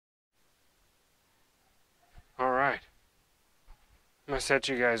set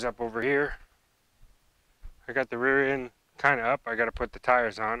you guys up over here. I got the rear end kind of up. I got to put the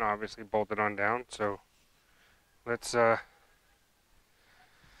tires on, obviously bolted on down. So let's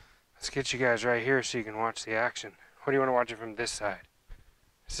get you guys right here so you can watch the action. What do you want to watch it from this side?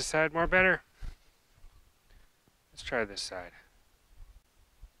 Is this side more better? Let's try this side.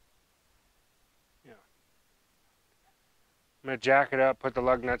 Yeah. I'm gonna jack it up, put the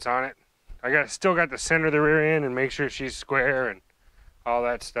lug nuts on it. I still got the center of the rear end and make sure she's square and all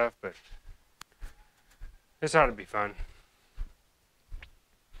that stuff, but this ought to be fun.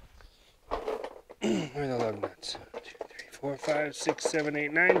 Where are the lug nuts? 1, 2, 3, 4, 5, 6, 7,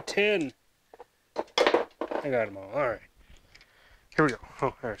 8, 9, 10. I got them all. All right. Here we go.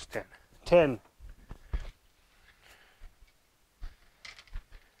 Oh, there's 10. 10.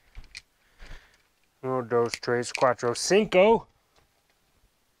 Uno, dos, tres, cuatro, cinco.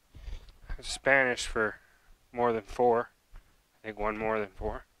 That's Spanish for more than 4. I think one more than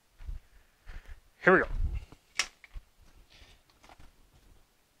 4. Here we go.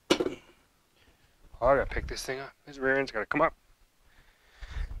 Oh, I gotta pick this thing up. This rear end's gotta come up.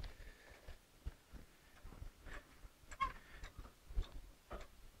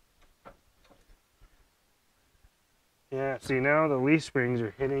 Yeah, see now the leaf springs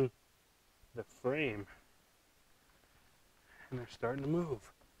are hitting the frame. And they're starting to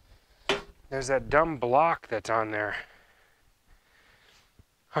move. There's that dumb block that's on there.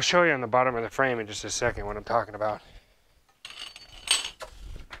 I'll show you on the bottom of the frame in just a second what I'm talking about.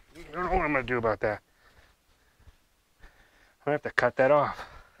 I don't know what I'm gonna do about that. I'm gonna have to cut that off.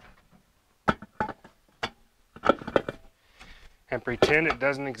 And pretend it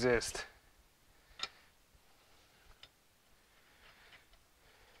doesn't exist.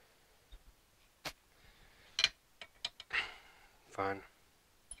 Fun.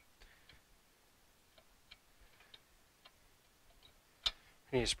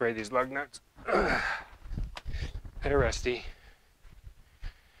 I need to spray these lug nuts. They're rusty.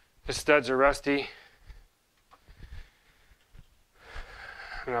 The studs are rusty.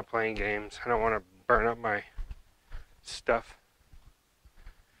 I'm not playing games. I don't want to burn up my stuff.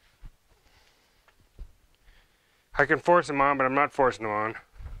 I can force them on, but I'm not forcing them on.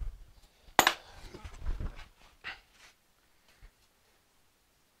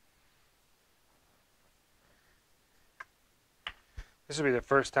 This will be the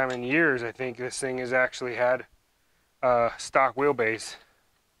first time in years I think this thing has actually had a stock wheelbase,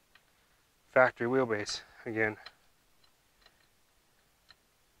 factory wheelbase again.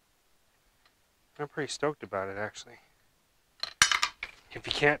 I'm pretty stoked about it actually. If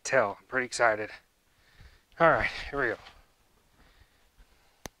you can't tell, I'm pretty excited. Alright, here we go.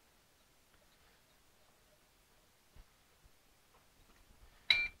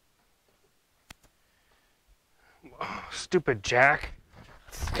 Oh, stupid jack.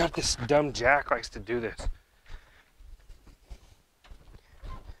 God, this dumb jack likes to do this.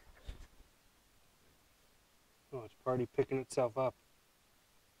 Oh, it's already picking itself up.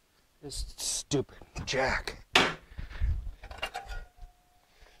 This stupid jack.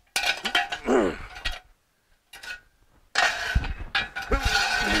 I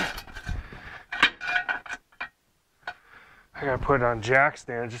gotta put it on jack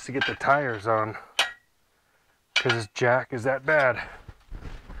stand just to get the tires on. Because this jack is that bad.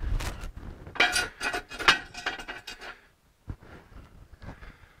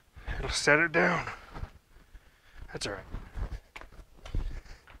 It'll set it down. That's alright.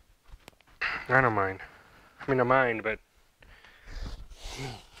 I don't mind. I mean, I mind, but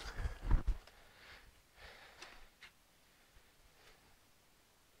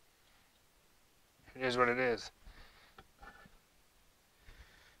it is what it is.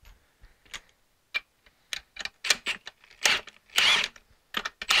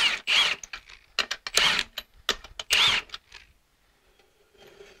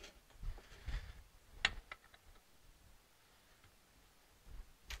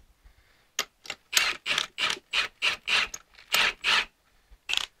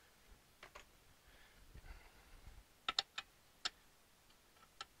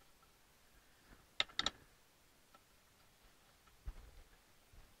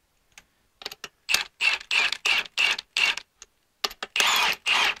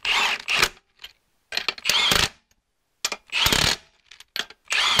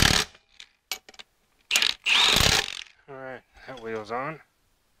 Alright, that wheel's on.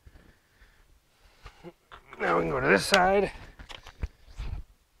 Now we can go to this side.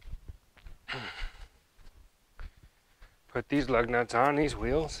 Put these lug nuts on these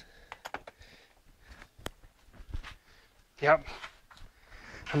wheels. Yep.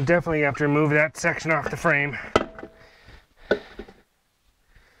 I'm definitely going to have to remove that section off the frame.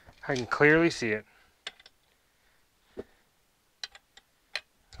 I can clearly see it.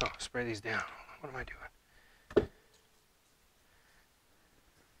 Oh, spray these down. What am I doing?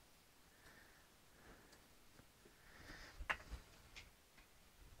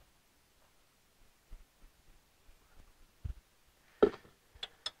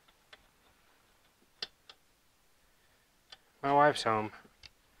 My wife's home.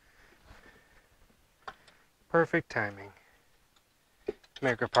 Perfect timing.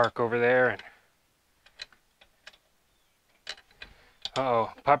 Make her park over there and...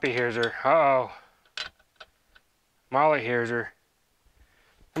 Uh-oh, puppy hears her. Uh-oh. Molly hears her.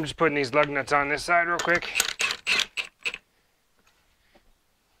 I'm just putting these lug nuts on this side real quick.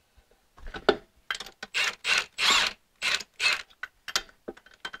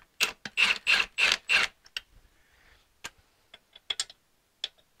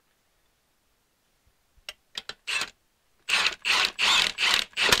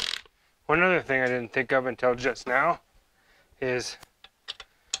 One other thing I didn't think of until just now is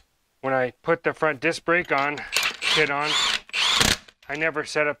when I put the front disc brake kit on, I never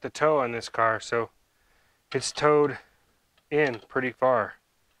set up the toe on this car, so it's towed in pretty far,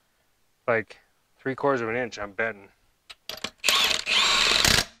 like 3/4 of an inch, I'm betting,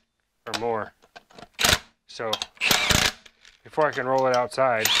 or more. So before I can roll it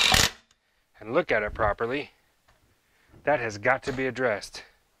outside and look at it properly, that has got to be addressed.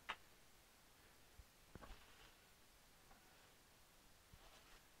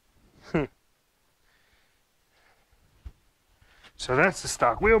 So that's the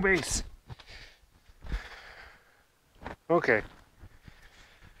stock wheelbase. Okay.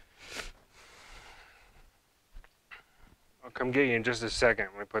 I'll come get you in just a second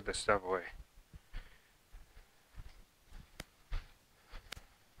when we put this stuff away.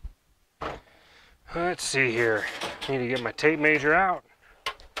 Let's see here. Need to get my tape measure out.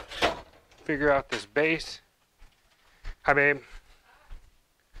 Figure out this base. Hi, babe.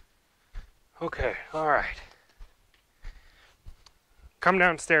 Okay, all right. Come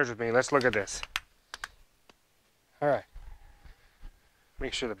downstairs with me. Let's look at this. All right.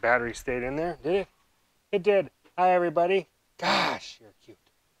 Make sure the battery stayed in there. Did it? It did. Hi, everybody. Gosh, you're cute.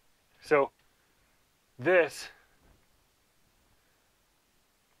 So, this,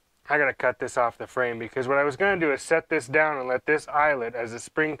 I gotta cut this off the frame because what I was gonna do is set this down and let this eyelet, as the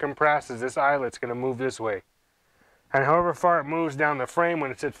spring compresses, this eyelet's gonna move this way. And however far it moves down the frame when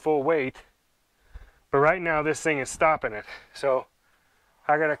it's at full weight, but right now this thing is stopping it. So,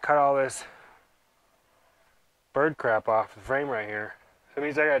 I gotta cut all this bird crap off the frame right here. So it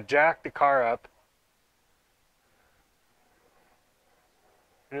means I gotta jack the car up.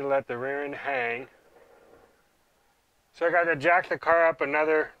 I need to let the rear end hang. So I gotta jack the car up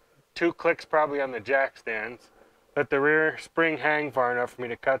another 2 clicks probably on the jack stands. Let the rear spring hang far enough for me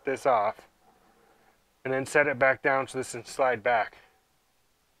to cut this off. And then set it back down so this can slide back.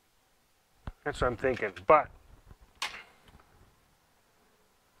 That's what I'm thinking. But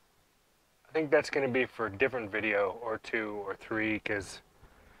I think that's going to be for a different video or 2 or 3 because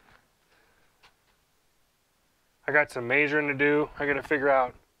I got some measuring to do. I got to figure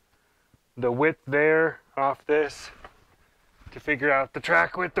out the width there off this, to figure out the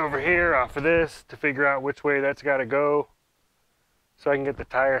track width over here off of this, to figure out which way that's got to go so I can get the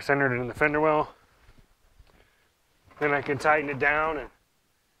tire centered in the fender well. Then I can tighten it down and,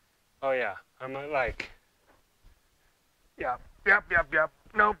 oh yeah, I'm like, yep.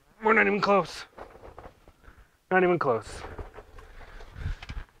 Nope. We're not even close. Not even close.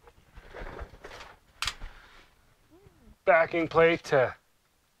 Backing plate to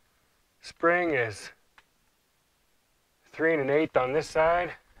spring is 3 1/8 on this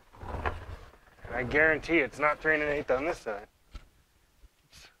side. And I guarantee it's not 3 1/8 on this side.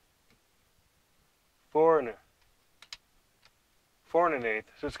 It's 4 1/8.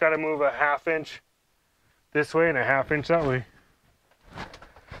 So it's got to move a 1/2 inch this way and a 1/2 inch that way.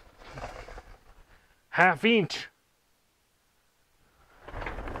 1/2 inch.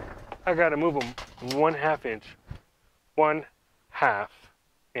 I gotta move them 1/2 inch. 1/2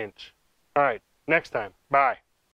 inch. All right, next time. Bye.